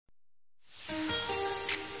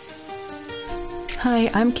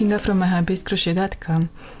Hi, I'm Kinga from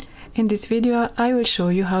myhobbyiscrochet.com. In this video I will show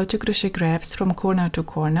you how to crochet graphs from corner to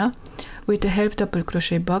corner with a half double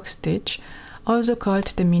crochet box stitch, also called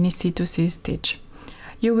the mini C2C stitch.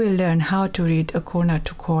 You will learn how to read a corner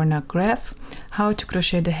to corner graph, how to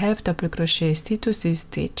crochet the half double crochet C2C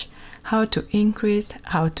stitch, how to increase,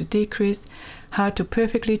 how to decrease, how to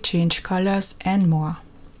perfectly change colors and more.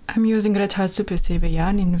 I'm using Red Heart Super Saver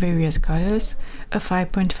yarn in various colors, a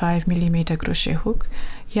 5.5mm crochet hook,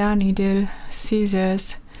 yarn needle,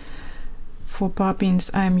 scissors. For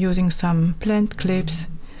bobbins I'm using some blend clips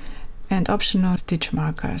and optional stitch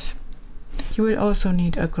markers. You will also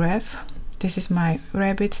need a graph. This is my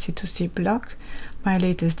Rabbit C2C Block, my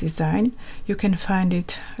latest design. You can find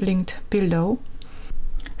it linked below.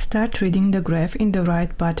 Start reading the graph in the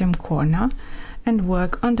right bottom corner and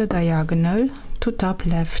work on the diagonal to top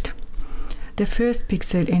left. The first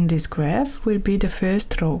pixel in this graph will be the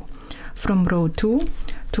first row. From row 2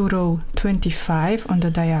 to row 25 on the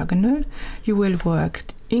diagonal, you will work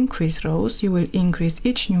increase rows. You will increase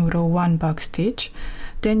each new row 1 box stitch.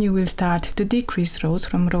 Then you will start to decrease rows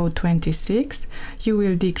from row 26. You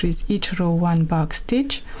will decrease each row 1 box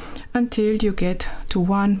stitch until you get to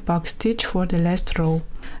 1 box stitch for the last row.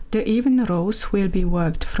 The even rows will be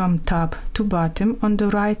worked from top to bottom on the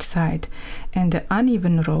right side, and the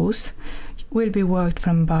uneven rows will be worked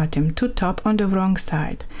from bottom to top on the wrong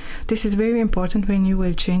side. This is very important when you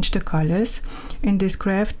will change the colors. In this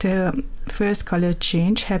graph, the first color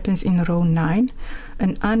change happens in row 9,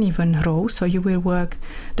 an uneven row, so you will work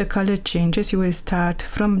the color changes. You will start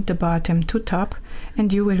from the bottom to top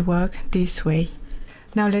and you will work this way.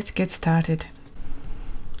 Now let's get started.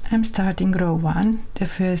 I'm starting row 1, the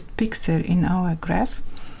first pixel in our graph.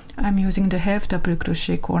 I'm using the half double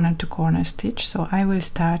crochet corner to corner stitch, so I will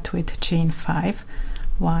start with chain 5,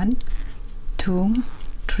 1, 2,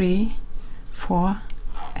 3, 4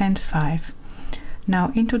 and 5.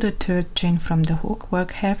 Now into the third chain from the hook,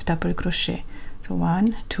 work half double crochet. So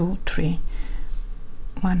 1, 2, 3,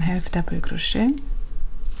 1 half double crochet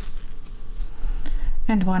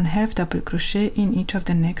and 1 half double crochet in each of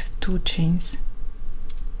the next 2 chains.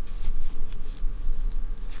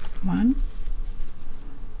 1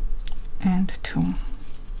 and 2.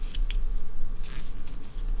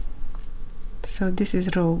 So this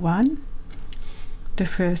is row 1, the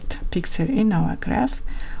first pixel in our graph.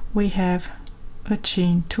 We have a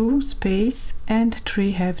chain 2 space and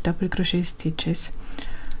 3 half double crochet stitches.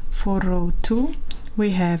 For row 2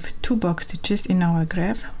 we have 2 box stitches in our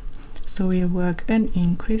graph, so we work an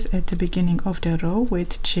increase at the beginning of the row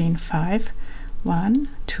with chain 5, 1,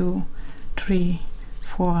 2, 3,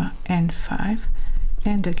 4 and 5,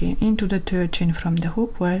 and again into the third chain from the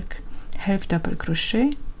hook, work half double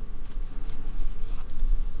crochet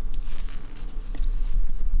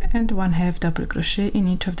and 1 half double crochet in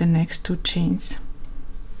each of the next 2 chains.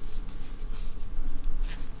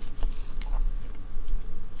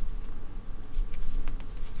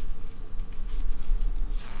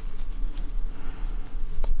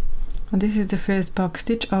 This is the first box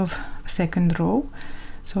stitch of second row.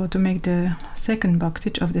 So to make the second box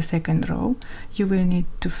stitch of the second row, you will need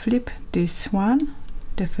to flip this one,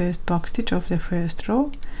 the first box stitch of the first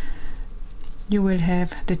row. You will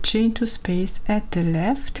have the chain 2 space at the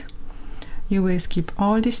left. You will skip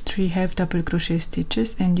all these 3 half double crochet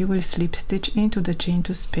stitches and you will slip stitch into the chain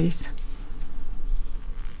 2 space.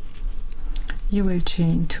 You will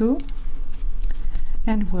chain 2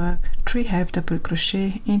 and work 3 half double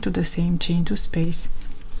crochet into the same chain 2 space.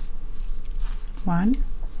 1,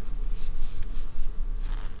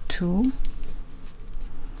 2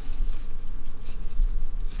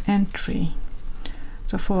 and 3.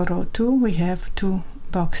 So for row 2 we have 2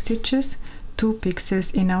 box stitches, 2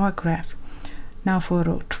 pixels in our graph. Now for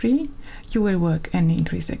row 3 you will work an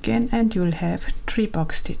increase again and you will have 3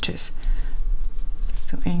 box stitches.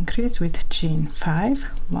 So increase with chain 5,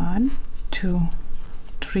 1, 2,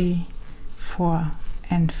 3, 4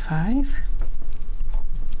 and 5.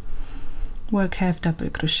 Work half double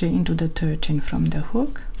crochet into the third chain from the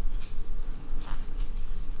hook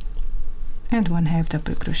and 1 half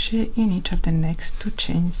double crochet in each of the next 2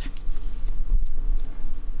 chains.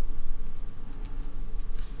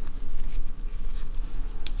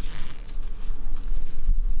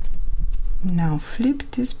 Now flip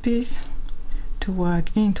this piece to work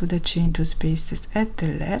into the chain 2 spaces at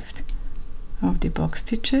the left of the box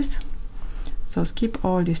stitches. So skip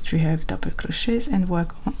all these 3 half double crochets and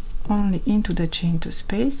work only into the chain 2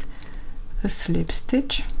 space, a slip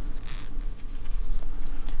stitch,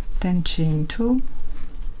 then chain 2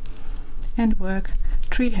 and work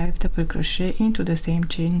 3 half double crochet into the same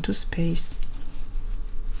chain 2 space.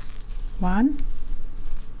 1,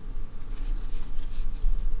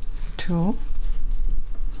 2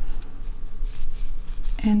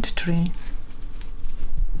 and 3,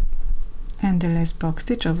 and the last box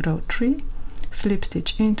stitch of row 3, slip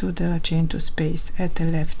stitch into the chain 2 space at the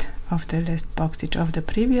left of the last box stitch of the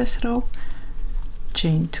previous row,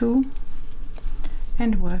 chain 2,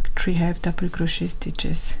 and work 3 half double crochet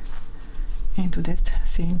stitches into that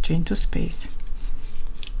same chain 2 space,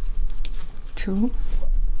 2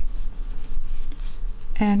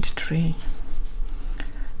 and 3.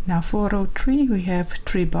 Now for row 3 we have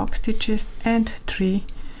 3 box stitches and 3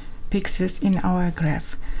 pixels in our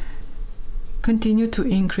graph. Continue to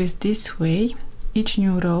increase this way. Each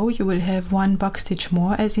new row you will have 1 box stitch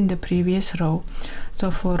more as in the previous row. So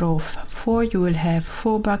for row 4 you will have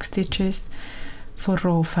 4 box stitches, for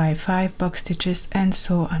row 5 5 box stitches, and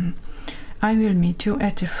so on. I will meet you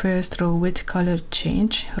at the first row with color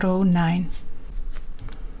change, row 9.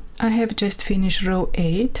 I have just finished row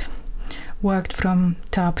 8, worked from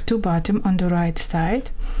top to bottom on the right side.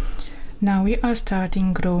 Now we are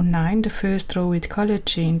starting row 9, the first row with color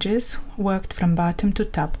changes, worked from bottom to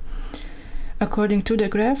top. According to the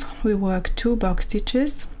graph, we work 2 box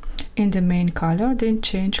stitches in the main color, then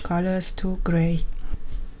change colors to gray.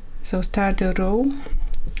 So start the row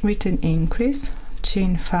with an increase,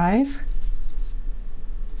 chain 5,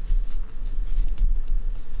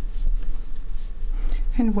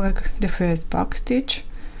 and work the first box stitch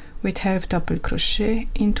with half double crochet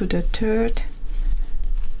into the 3rd,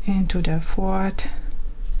 into the 4th,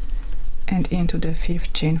 and into the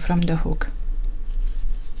 5th chain from the hook.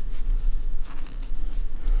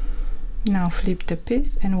 Now flip the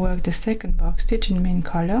piece and work the second box stitch in main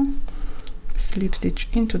color, slip stitch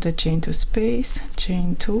into the chain 2 space,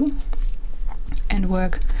 chain 2, and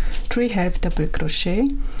work 3 half double crochet,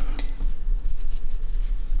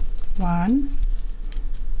 1,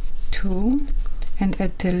 2, and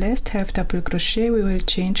at the last half double crochet we will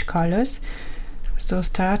change colors. So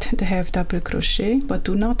start the half double crochet, but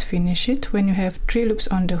do not finish it. When you have 3 loops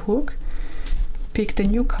on the hook, pick the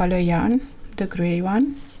new color yarn, the gray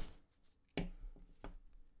one,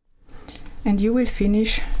 and you will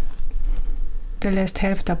finish the last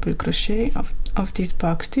half double crochet of this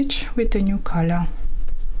box stitch with the new color.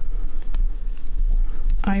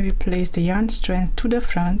 I will place the yarn strand to the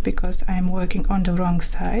front because I am working on the wrong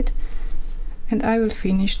side, and I will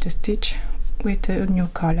finish the stitch with the new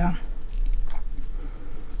color.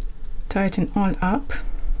 Tighten all up.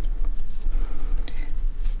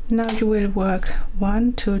 Now you will work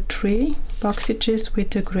 1, 2, 3 box stitches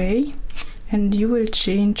with the gray, and you will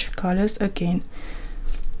change colors again.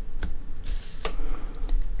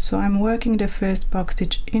 So I'm working the first box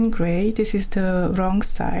stitch in gray. This is the wrong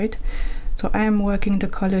side, so I am working the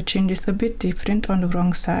color changes a bit different on the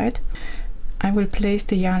wrong side. I will place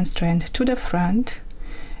the yarn strand to the front,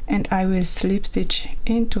 and I will slip stitch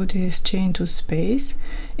into this chain 2 space,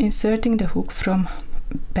 inserting the hook from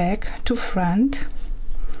back to front.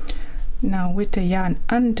 Now with the yarn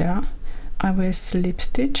under, I will slip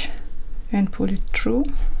stitch and pull it through,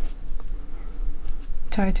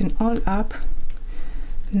 tighten all up.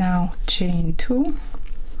 Now chain 2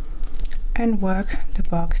 and work the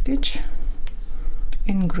box stitch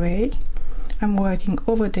in gray. I'm working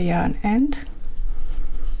over the yarn end,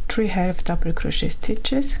 3 half double crochet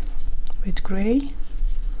stitches with gray,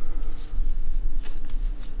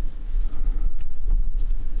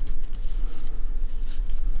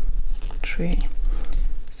 three.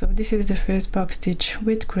 So this is the first box stitch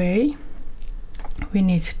with gray. We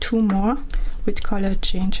need 2 more with color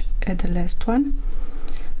change at the last one.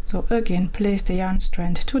 So again, place the yarn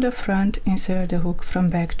strand to the front, insert the hook from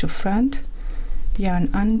back to front, yarn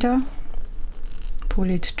under, pull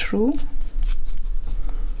it through,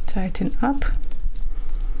 tighten up,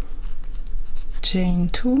 chain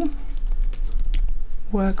 2,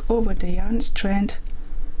 work over the yarn strand,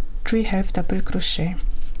 3 half double crochet,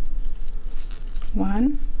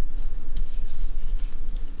 1,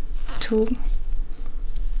 2,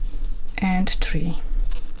 and 3.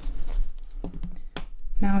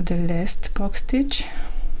 Now the last box stitch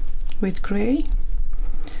with gray,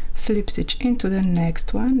 slip stitch into the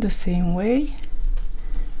next one the same way,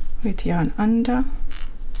 with yarn under,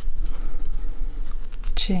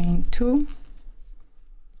 chain 2,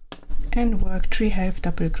 and work 3 half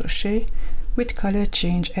double crochet with color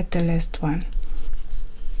change at the last one.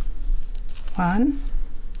 1,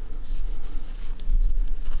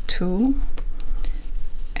 2,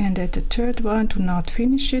 and at the third one, do not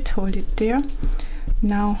finish it, hold it there.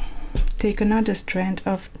 Now take another strand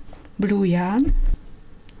of blue yarn.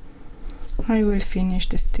 I will finish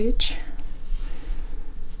the stitch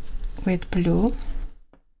with blue.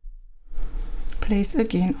 Place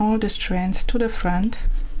again all the strands to the front,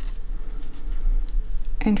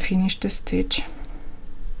 and finish the stitch.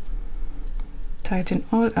 Tighten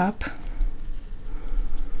all up.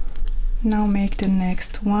 Now make the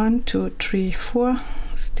next 1, 2, 3, 4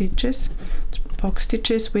 stitches, box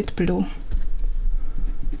stitches with blue.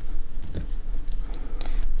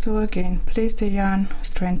 So again, place the yarn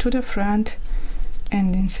strand to the front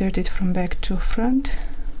and insert it from back to front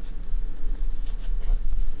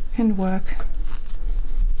and work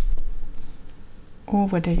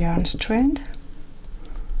over the yarn strand,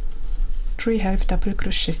 3 half double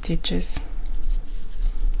crochet stitches.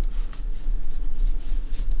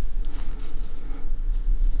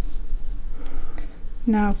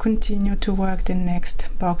 Now continue to work the next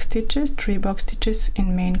box stitches, 3 box stitches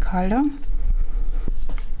in main color.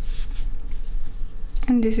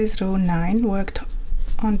 And this is row 9, worked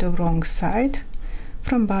on the wrong side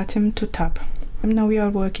from bottom to top. And now we are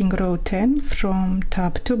working row 10 from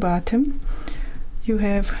top to bottom. You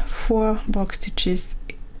have 4 box stitches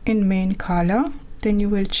in main color, then you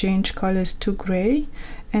will change colors to gray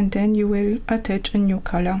and then you will attach a new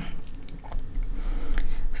color.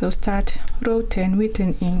 So start row 10 with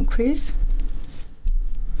an increase,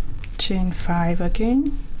 chain 5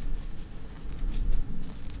 again,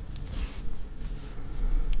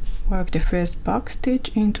 work the first box stitch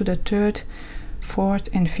into the 3rd, 4th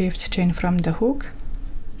and 5th chain from the hook,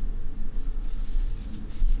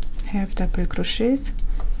 half double crochets,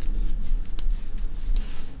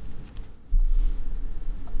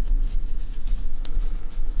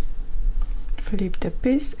 flip the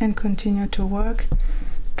piece and continue to work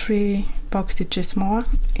 3 box stitches more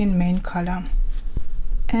in main color.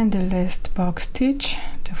 And the last box stitch,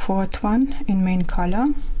 the 4th one in main color,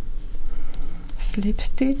 slip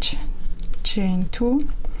stitch, chain 2,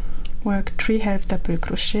 work 3 half double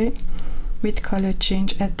crochet with color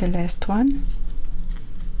change at the last one,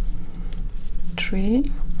 3.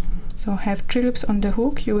 So have 3 loops on the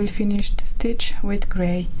hook. You will finish the stitch with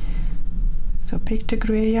gray. So pick the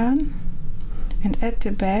gray yarn and at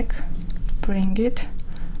the back bring it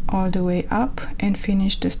all the way up and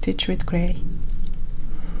finish the stitch with gray.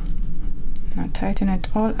 Now tighten it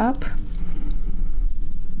all up.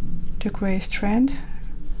 The gray strand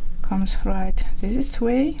comes right this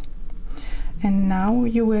way, and now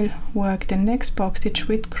you will work the next box stitch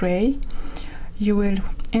with gray. You will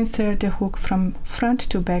insert the hook from front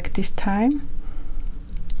to back this time,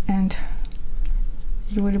 and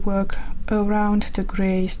you will work around the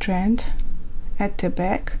gray strand at the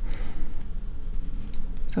back.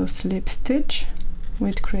 So slip stitch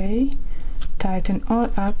with gray, tighten all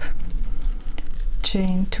up,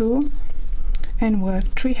 chain 2 and work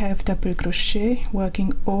 3 half double crochet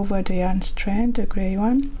working over the yarn strand, the gray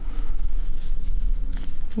one,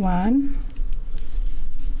 1,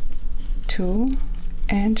 2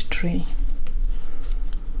 and 3.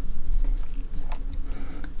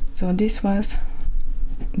 So this was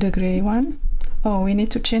the gray one. Oh, we need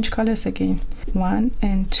to change colors again. 1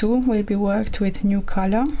 and 2 will be worked with new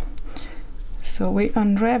color. So we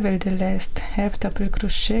unravel the last half double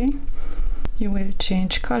crochet. You will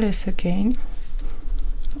change colors again,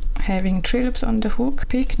 having 3 loops on the hook.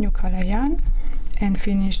 Pick new color yarn and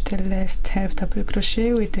finish the last half double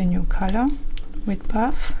crochet with a new color with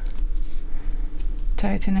puff.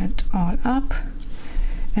 Tighten it all up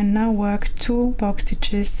and now work 2 box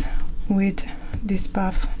stitches with this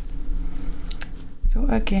puff. So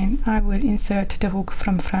again, I will insert the hook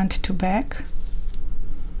from front to back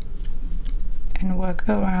and work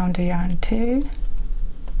around the yarn tail,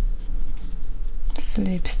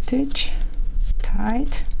 slip stitch,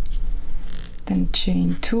 tight, then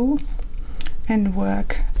chain 2 and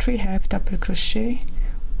work 3 half double crochet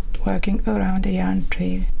working around the yarn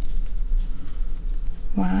trail.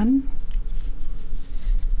 1,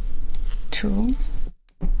 2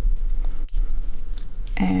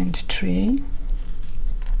 and 3.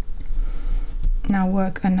 Now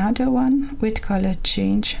work another one with color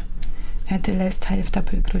change at the last half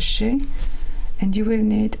double crochet, and you will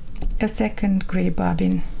need a second gray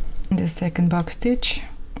bobbin. In the second box stitch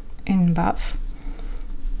in buff,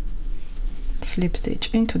 slip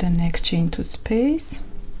stitch into the next chain 2 space,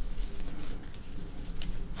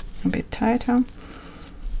 a bit tighter,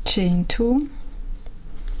 chain 2,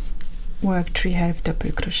 work 3 half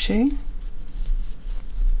double crochet.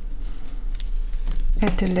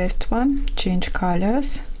 At the last one, change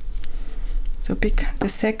colors. So pick the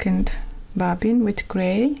second bobbin with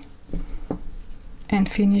gray and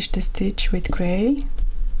finish the stitch with gray.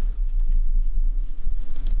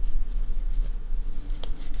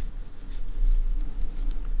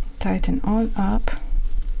 Tighten all up.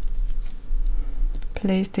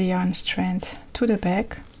 Place the yarn strand to the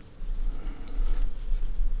back.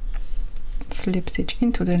 slip stitch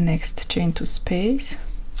into the next chain 2 space,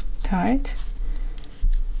 tight,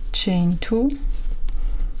 chain 2,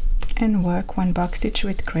 and work 1 box stitch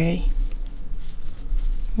with gray.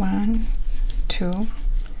 1, 2.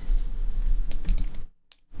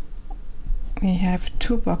 We have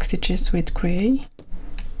 2 box stitches with gray,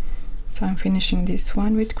 so I'm finishing this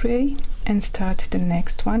one with gray and start the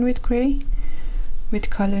next one with gray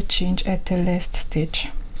with color change at the last stitch.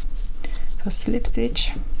 So slip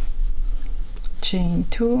stitch, chain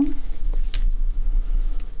 2,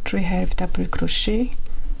 3 half double crochet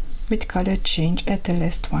with color change at the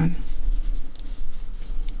last one.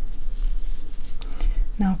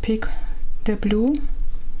 Now pick the blue,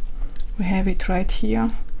 we have it right here.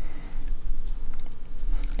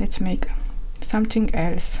 Let's make something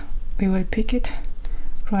else. We will pick it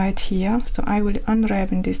right here, so I will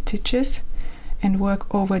unravel these stitches and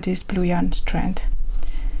work over this blue yarn strand.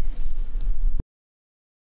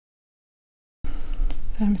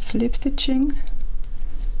 So I'm slip stitching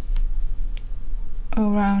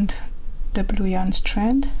around the blue yarn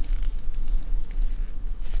strand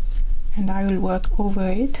and I will work over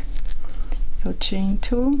it. So chain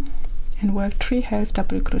 2 and work 3 half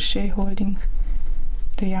double crochet holding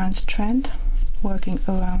the yarn strand, working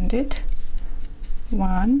around it.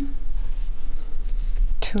 1,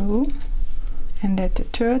 2, and at the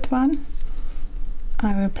third one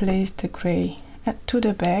I will place the gray to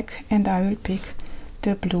the back and I will pick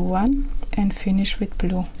the blue one and finish with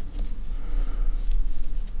blue.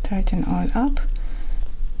 Tighten all up,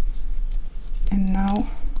 and now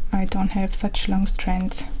I don't have such long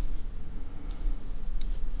strands.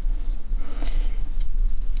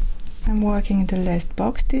 I'm working the last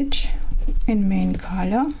box stitch in main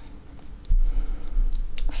color,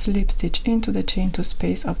 slip stitch into the chain 2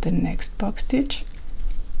 space of the next box stitch,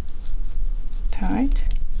 tight,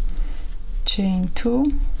 chain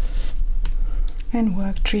 2, and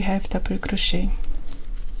work 3 half double crochet.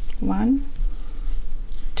 1,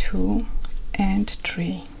 2, and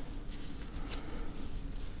 3.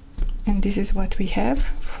 And this is what we have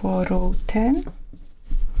for row 10.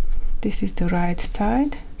 This is the right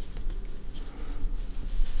side.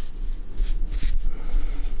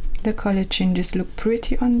 The color changes look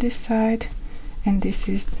pretty on this side, and this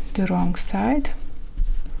is the wrong side.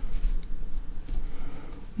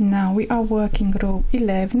 Now we are working row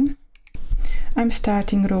 11. I'm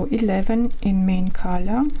starting row 11 in main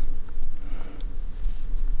color,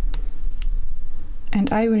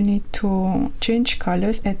 and I will need to change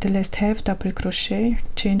colors at the last half double crochet,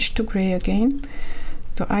 change to gray again.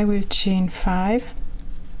 So I will chain 5,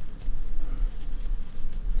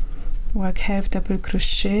 work half double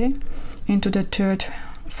crochet into the 3rd,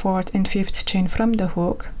 4th and 5th chain from the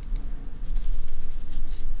hook.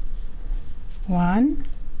 1,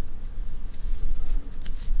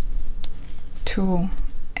 2,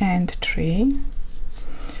 and 3.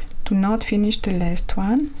 Do not finish the last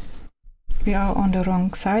one. We are on the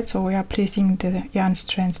wrong side, so we are placing the yarn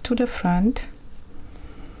strands to the front.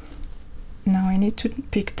 Now I need to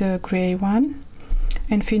pick the gray one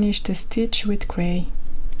and finish the stitch with gray.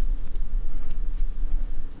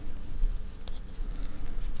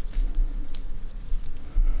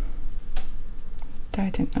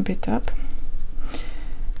 Tighten a bit up.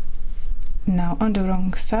 Now on the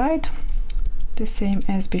wrong side, the same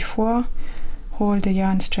as before, hold the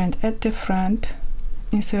yarn strand at the front,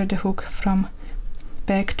 insert the hook from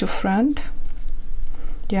back to front,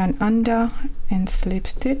 yarn under and slip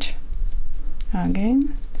stitch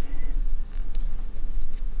again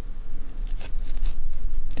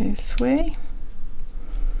this way.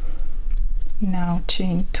 Now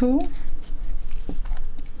chain 2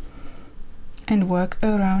 and work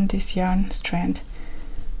around this yarn strand,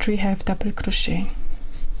 3 half double crochet.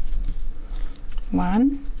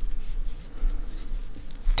 1,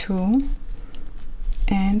 2,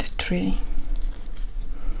 and 3.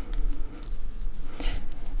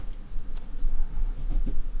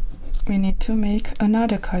 We need to make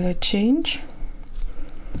another color change,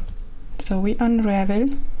 so we unravel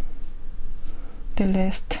the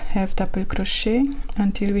last half double crochet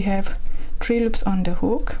until we have 3 loops on the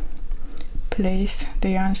hook. Place the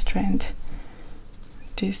yarn strand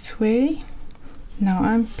this way. Now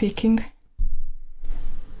I'm picking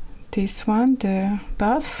this one, the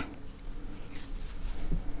buff.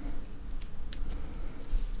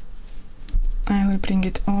 I will bring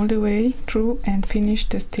it all the way through and finish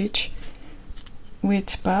the stitch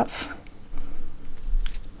with buff.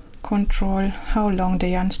 Control how long the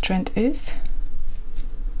yarn strand is,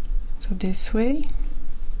 so this way.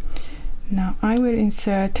 Now I will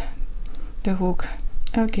insert the hook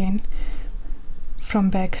again from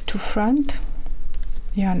back to front,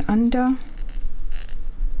 yarn under,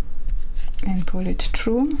 and pull it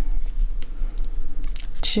through,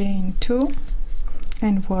 chain 2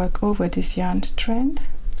 and work over this yarn strand.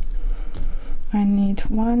 I need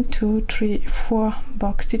 1, 2, 3, 4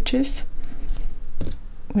 box stitches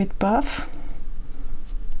with buff.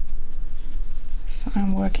 So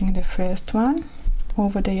I'm working the first one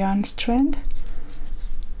over the yarn strand,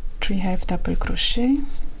 3 half double crochet,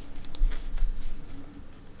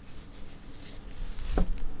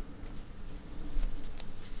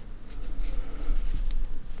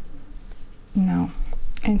 now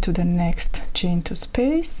into the next chain 2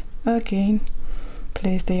 space, again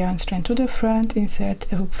place the yarn strand to the front, insert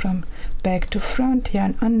the hook from back to front,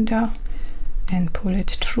 yarn under and pull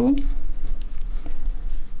it through,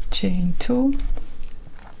 chain 2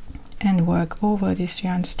 and work over this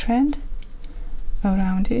yarn strand,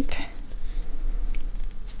 around it,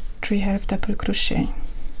 3 half double crochet.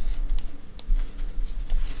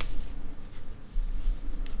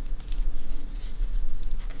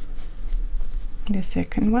 The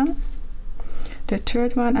second one. The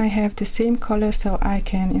third one, I have the same color, so I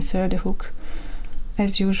can insert the hook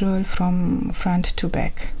as usual from front to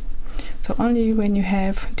back. So only when you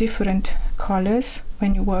have different colors,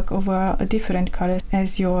 when you work over a different color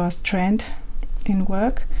as your strand in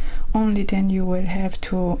work, only then you will have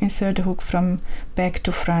to insert the hook from back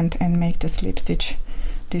to front and make the slip stitch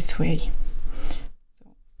this way.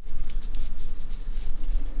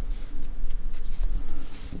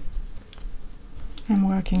 I'm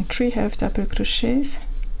working 3 half double crochets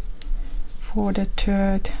for the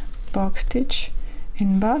third box stitch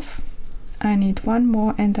in buff. I need 1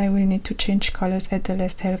 more and I will need to change colors at the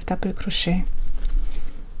last half double crochet.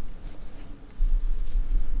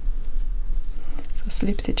 So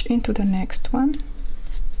slip stitch into the next one,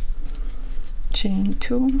 chain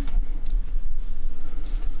 2,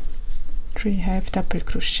 3 half double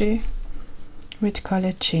crochet with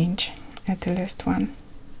color change at the last one.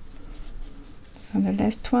 So the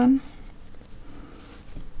last one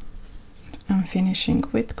I'm finishing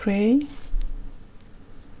with gray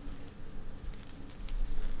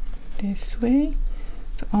this way.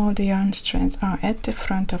 So all the yarn strands are at the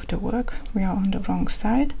front of the work. We are on the wrong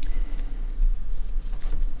side.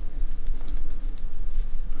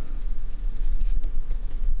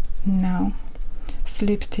 Now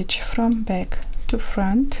slip stitch from back to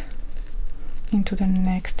front into the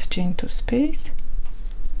next chain 2 space,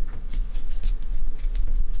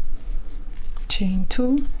 chain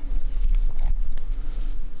 2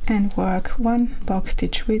 and work 1 box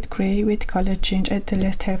stitch with gray with color change at the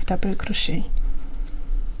last half double crochet.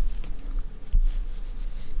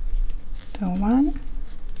 So 1,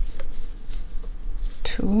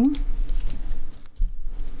 2,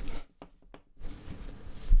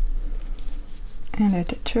 and at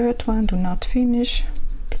the third one, do not finish,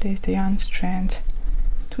 place the yarn strand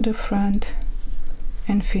to the front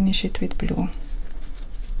and finish it with blue.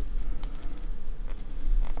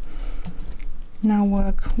 Now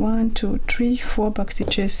work 1, 2, 3, 4 box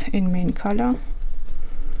stitches in main color.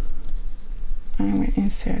 I will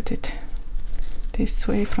insert it this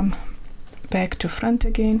way from back to front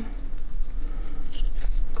again,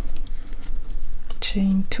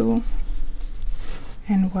 chain 2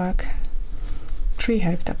 and work 3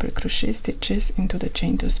 half double crochet stitches into the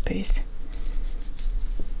chain 2 space.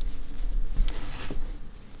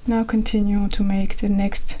 Now continue to make the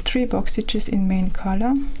next 3 box stitches in main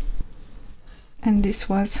color. And this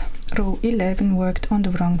was row 11 worked on the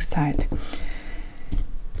wrong side.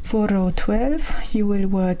 For row 12 you will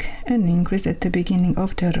work an increase at the beginning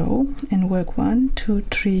of the row and work 1, 2,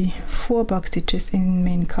 3, 4 box stitches in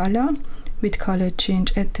main color with color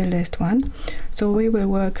change at the last one. So we will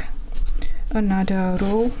work another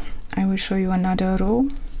row. I will show you another row.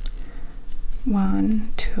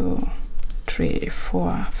 1, 2, 3,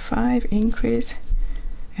 4, 5 increase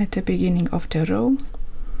at the beginning of the row.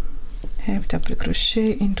 Half double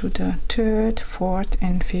crochet into the 3rd, 4th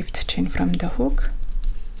and 5th chain from the hook.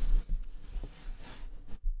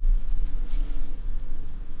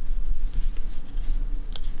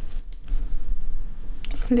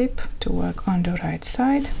 Flip to work on the right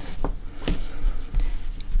side.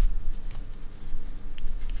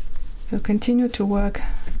 So continue to work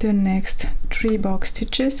the next 3 box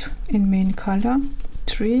stitches in main color,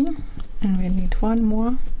 3, and we need 1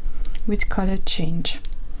 more with color change.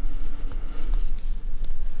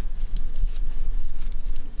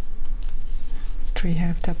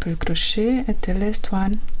 Half double crochet at the last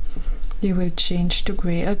one, you will change to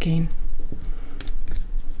gray again.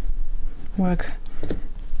 Work.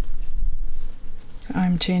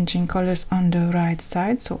 I'm changing colors on the right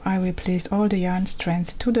side, so I will place all the yarn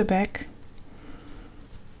strands to the back,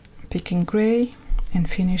 picking gray and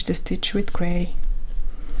finish the stitch with gray.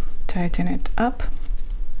 Tighten it up,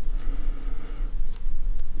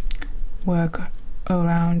 work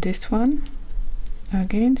around this one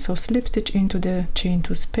again, so slip stitch into the chain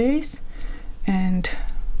 2 space and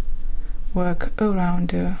work around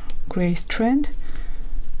the gray strand,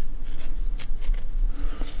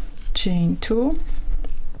 chain 2,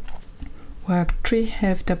 work 3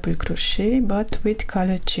 half double crochet but with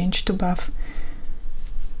color change to buff.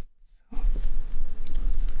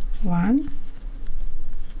 1,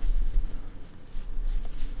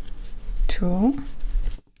 2,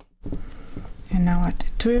 and now at the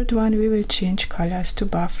third one we will change colors to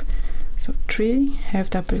buff. So 3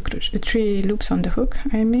 half double crochet, 3 loops on the hook,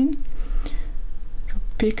 I mean. So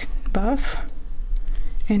pick buff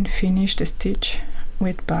and finish the stitch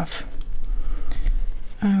with buff.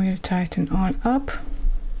 I will tighten all up.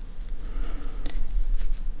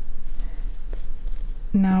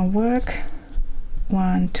 Now work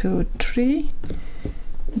 1, 2, 3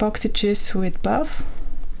 box stitches with buff.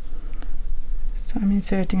 So I'm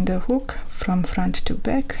inserting the hook from front to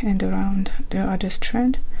back and around the other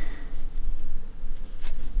strand.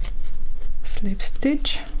 Slip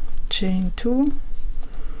stitch, chain 2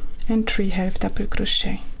 and 3 half double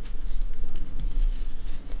crochet.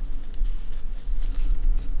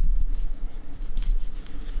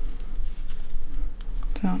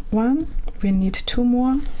 So 1, we need 2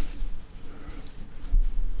 more.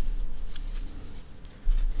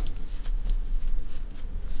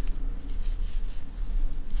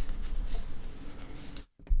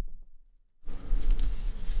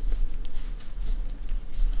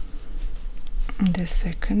 The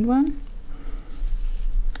second one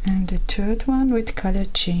and the third one with color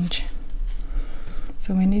change.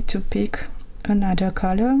 So we need to pick another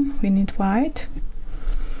color. We need white,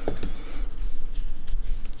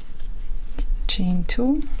 chain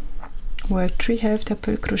 2, work 3 half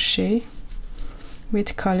double crochet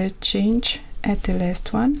with color change at the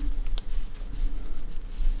last one.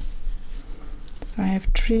 So I have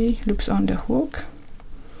 3 loops on the hook.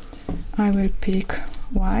 I will pick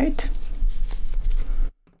white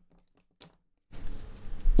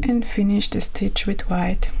and finish the stitch with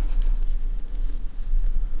white.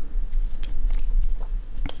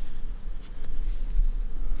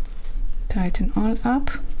 Tighten all up.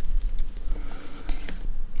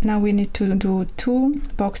 Now we need to do 2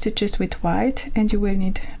 box stitches with white, and you will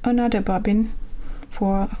need another bobbin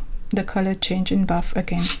for the color change in buff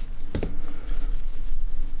again.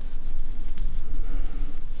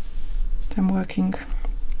 So I'm working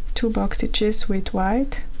 2 box stitches with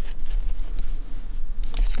white,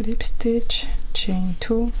 slip stitch, chain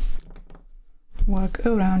 2, work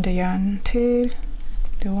around the yarn tail,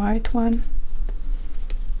 the white one,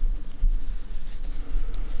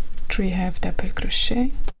 3 half double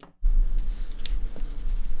crochet,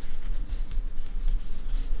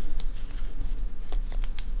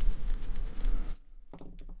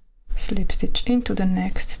 slip stitch into the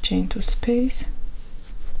next chain 2 space,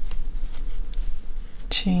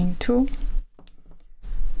 chain 2,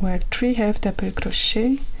 work 3 half double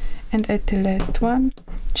crochet, and at the last one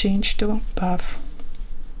change to buff.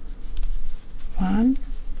 1,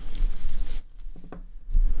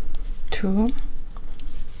 2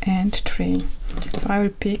 and 3. So I will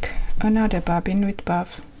pick another bobbin with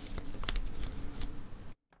buff.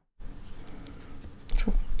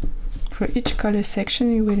 So for each color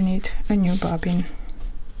section you will need a new bobbin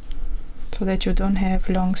so that you don't have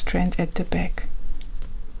long strands at the back.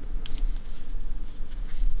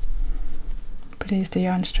 Place the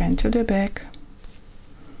yarn strand to the back,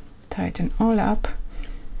 tighten all up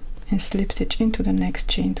and slip stitch into the next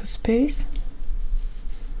chain 2 space,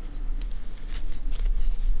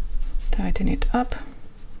 tighten it up,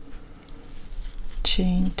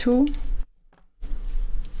 chain 2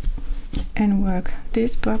 and work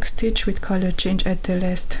this box stitch with color change at the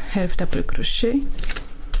last half double crochet.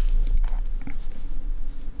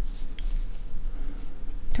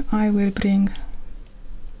 So I will bring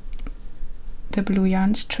the blue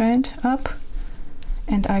yarn strand up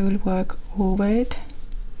and I will work over it.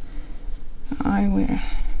 I will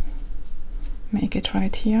make it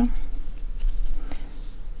right here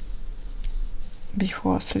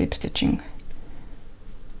before slip stitching.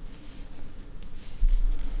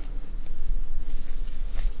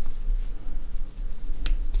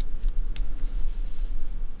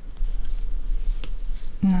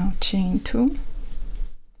 Now chain 2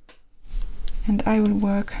 and I will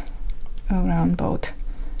work around both.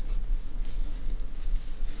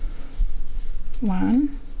 1,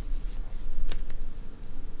 2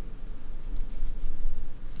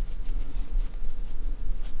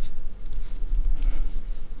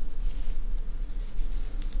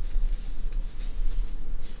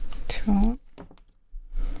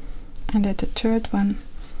 And at the third one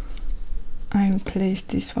I will place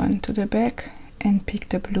this one to the back and pick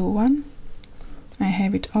the blue one. I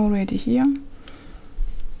have it already here.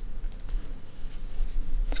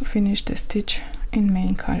 So finish the stitch in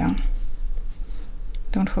main color.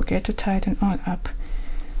 Don't forget to tighten all up.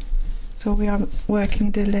 So we are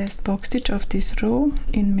working the last box stitch of this row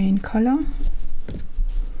in main color.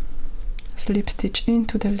 Slip stitch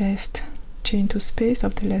into the last chain 2 space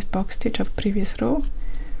of the last box stitch of previous row.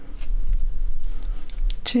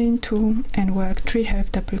 Chain 2 and work 3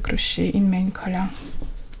 half double crochet in main color.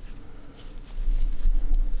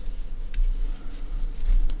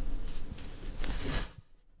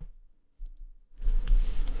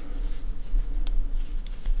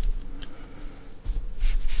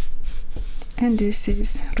 And this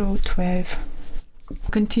is row 12.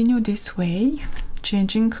 Continue this way,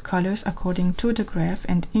 changing colors according to the graph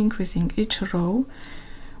and increasing each row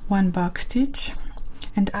 1 box stitch,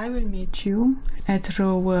 and I will meet you at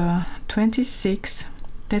row 26.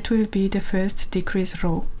 That will be the first decrease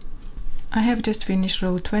row. I have just finished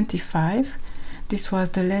row 25. This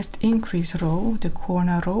was the last increase row, the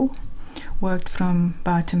corner row, worked from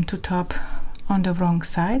bottom to top on the wrong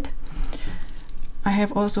side. I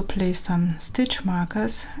have also placed some stitch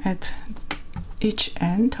markers at each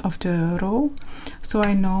end of the row, so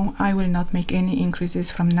I know I will not make any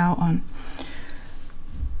increases from now on.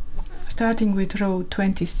 Starting with row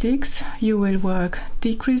 26, you will work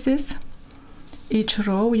decreases. Each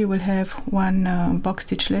row you will have 1 box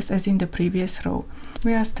stitch less as in the previous row.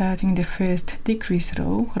 We are starting the first decrease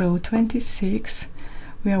row, row 26.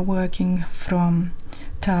 We are working from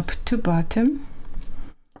top to bottom.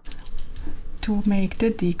 To make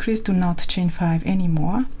the decrease, do not chain 5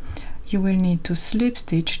 anymore. You will need to slip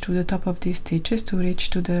stitch to the top of these stitches to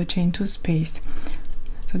reach to the chain 2 space.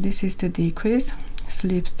 So this is the decrease.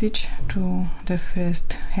 Slip stitch to the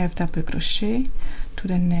first half double crochet, to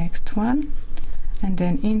the next one, and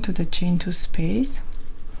then into the chain 2 space.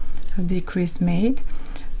 So decrease made.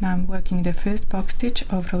 Now I'm working the first box stitch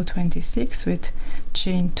of row 26 with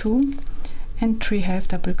chain 2 and 3 half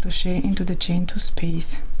double crochet into the chain 2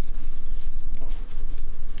 space.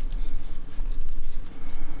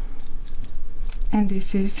 And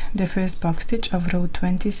this is the first box stitch of row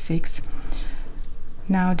 26.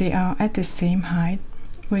 Now they are at the same height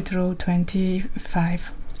with row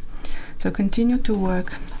 25. So continue to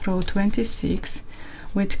work row 26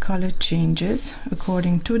 with color changes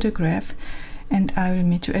according to the graph, and I will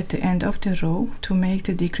meet you at the end of the row to make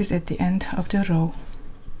the decrease at the end of the row.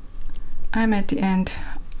 I'm at the end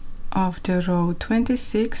of the row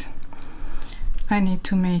 26. I need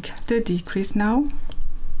to make the decrease now.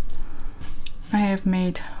 I have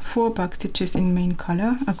made 4 box stitches in main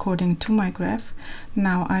color according to my graph.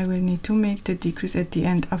 Now I will need to make the decrease at the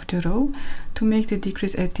end of the row. To make the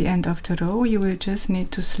decrease at the end of the row, you will just need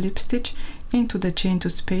to slip stitch into the chain 2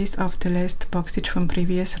 space of the last box stitch from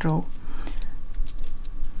previous row.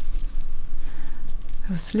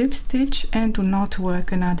 So slip stitch and do not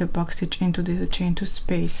work another box stitch into the chain 2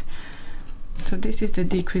 space. So this is the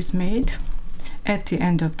decrease made at the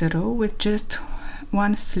end of the row with just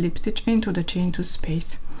 1 slip stitch into the chain 2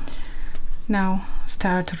 space. Now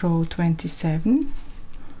start row 27,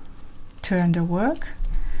 turn the work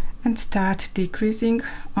and start decreasing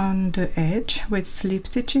on the edge with slip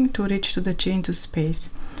stitching to reach to the chain 2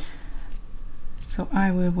 space. So I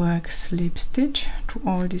will work slip stitch to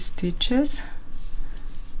all these stitches,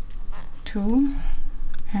 2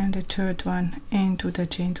 and the third one into the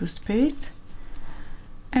chain 2 space,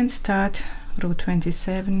 and start row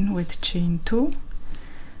 27 with chain 2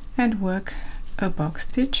 and work a box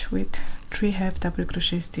stitch with 3 half double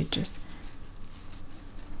crochet stitches.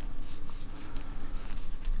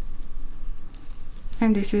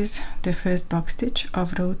 And this is the first box stitch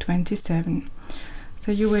of row 27.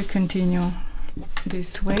 So you will continue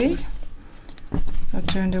this way. So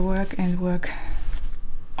turn the work and work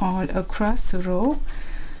all across the row.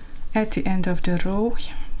 At the end of the row,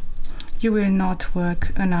 you will not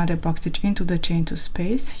work another box stitch into the chain 2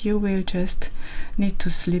 space. You will just need to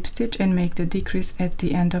slip stitch and make the decrease at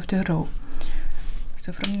the end of the row.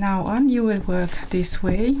 So from now on you will work this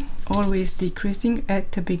way, always decreasing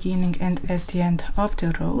at the beginning and at the end of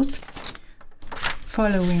the rows,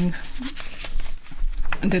 following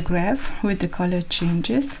the graph with the color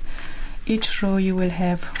changes. Each row you will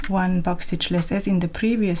have 1 box stitch less as in the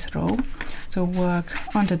previous row, so work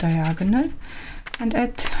on the diagonal, and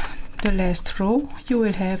at the last row you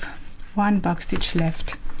will have 1 box stitch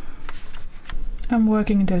left. I'm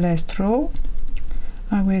working the last row.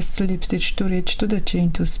 I will slip stitch to reach to the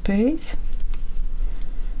chain 2 space,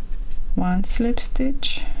 1 slip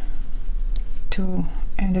stitch, 2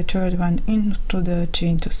 and the third one into the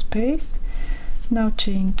chain 2 space. Now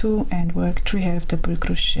chain 2 and work 3 half double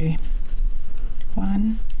crochet.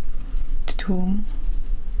 1, 2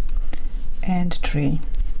 and 3.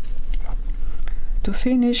 To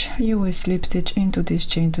finish, you will slip stitch into this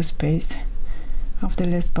chain 2 space of the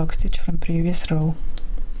last box stitch from previous row.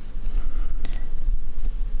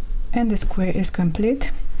 And the square is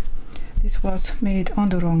complete. This was made on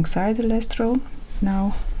the wrong side the last row.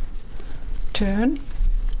 Now turn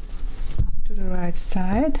to the right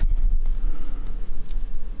side,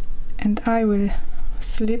 and I will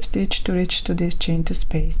slip stitch to reach to this chain 2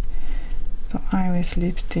 space. So I will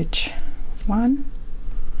slip stitch 1,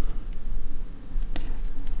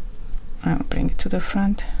 I'll bring it to the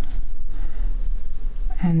front,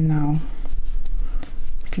 and now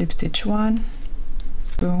slip stitch 1,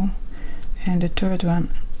 2 and the third one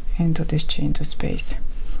into this chain 2 space.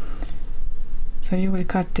 So you will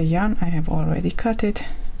cut the yarn, I have already cut it,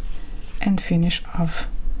 and finish off.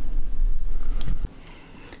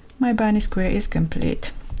 My bunny square is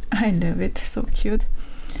complete. I love it, so cute.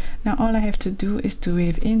 Now all I have to do is to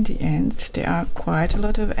weave in the ends. There are quite a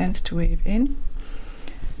lot of ends to weave in.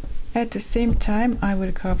 At the same time I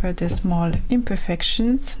will cover the small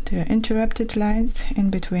imperfections, the interrupted lines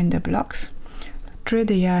in between the blocks. Thread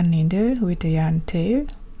the yarn needle with the yarn tail.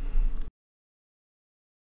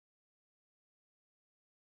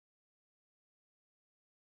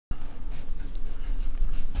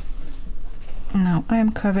 Now I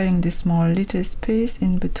am covering the small little space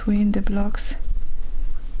in between the blocks.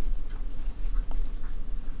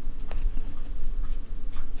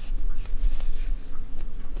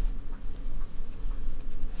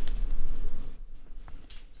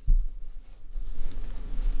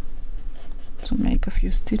 So make a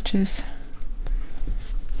few stitches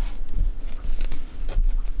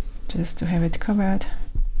just to have it covered.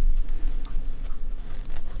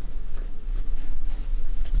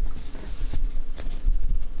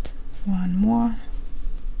 One more.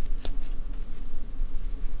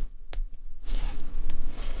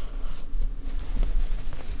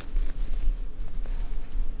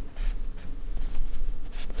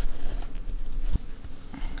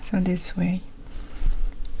 So this way.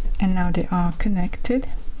 And now they are connected.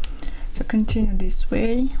 So continue this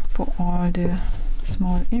way for all the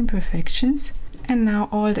small imperfections. And now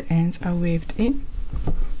all the ends are weaved in.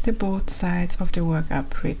 The both sides of the work are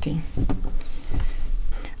pretty.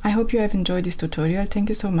 I hope you have enjoyed this tutorial. Thank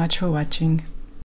you so much for watching.